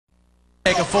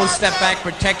Take a full step back,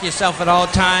 protect yourself at all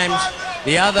times.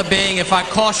 The other being, if I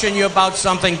caution you about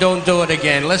something, don't do it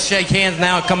again. Let's shake hands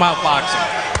now and come out boxing.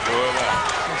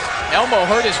 Elmo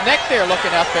hurt his neck there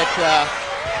looking up at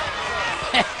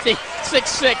the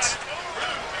 6'6"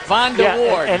 Vonda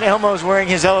Ward. And Elmo's wearing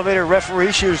his elevator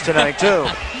referee shoes tonight, too.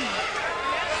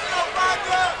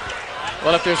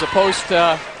 Well, if there's a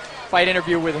post-fight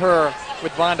interview with her,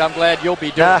 with Vonda, I'm glad you'll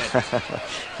be doing it.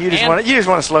 You just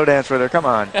want to slow dance with her. Come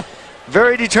on.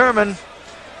 Very determined.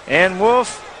 Ann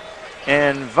Wolf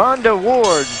and Vonda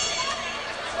Ward.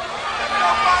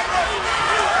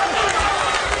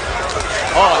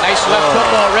 Oh, nice left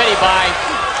hook already by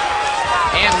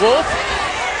Ann Wolf.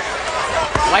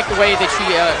 I like the way that she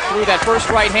threw that first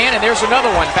right hand, and there's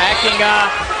another one backing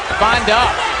Vonda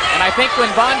up. And I think when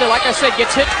Vonda, like I said,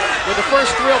 gets hit with the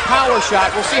first real power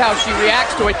shot, we'll see how she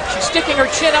reacts to it. She's sticking her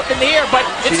chin up in the air, but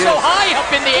it's so high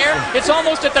up in the air, it's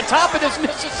almost at the top of this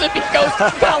Mississippi Coast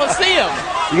Coliseum.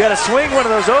 You got to swing one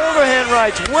of those overhand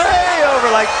rights way over,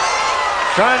 like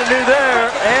trying to do there.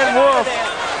 Ann Wolf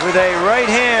with a right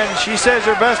hand. She says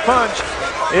her best punch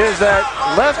is that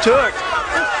left hook.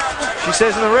 She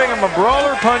says in the ring, I'm a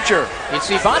brawler puncher. You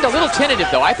see Vonda a little tentative,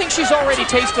 though. I think she's already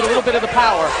tasted a little bit of the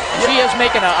power. She is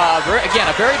making, again,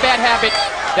 a very bad habit,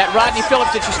 that Rodney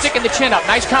Phillips, that she's sticking the chin up.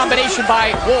 Nice combination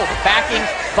by Wolf, backing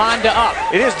Vonda up.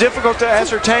 It is difficult to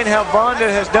ascertain how Vonda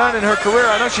has done in her career.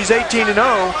 I know she's 18-0,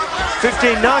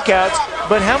 15 knockouts,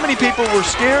 but how many people were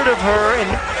scared of her and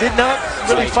did not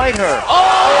really fight her?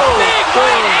 Oh, big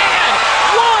right hand!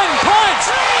 One punch!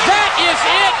 That is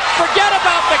it! Forget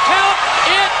about the count.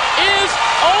 It is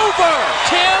over.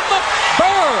 Tim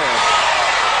Bird.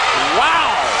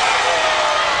 Wow.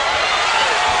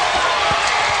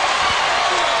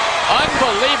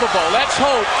 Unbelievable. Let's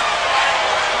hope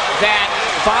that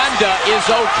Vonda is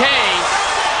okay.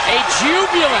 A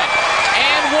jubilant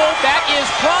Ann Wolf. That is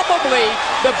probably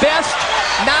the best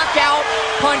knockout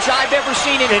punch I've ever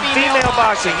seen in female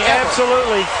boxing. Ever.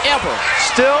 Absolutely. Ever.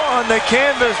 Still on the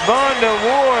canvas, Vonda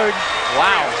Ward.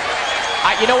 Wow.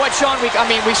 You know what, Sean? We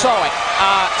saw it.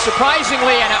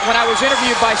 Surprisingly, and when I was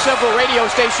interviewed by several radio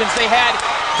stations, they had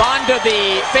Vonda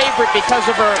the favorite because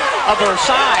of her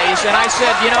size, and I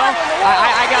said, you know,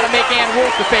 I got to make Ann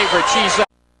Wolf the favorite. She's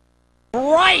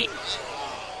right.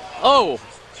 Oh,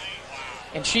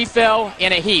 and she fell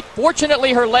in a heap.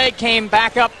 Fortunately, her leg came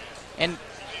back up, and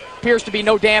appears to be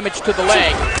no damage to the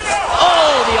leg.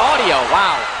 Oh, the audio!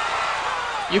 Wow.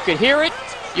 You could hear it.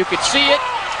 You could see it.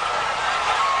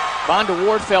 Vonda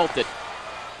Ward felt it.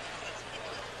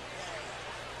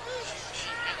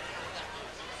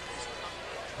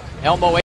 Elmo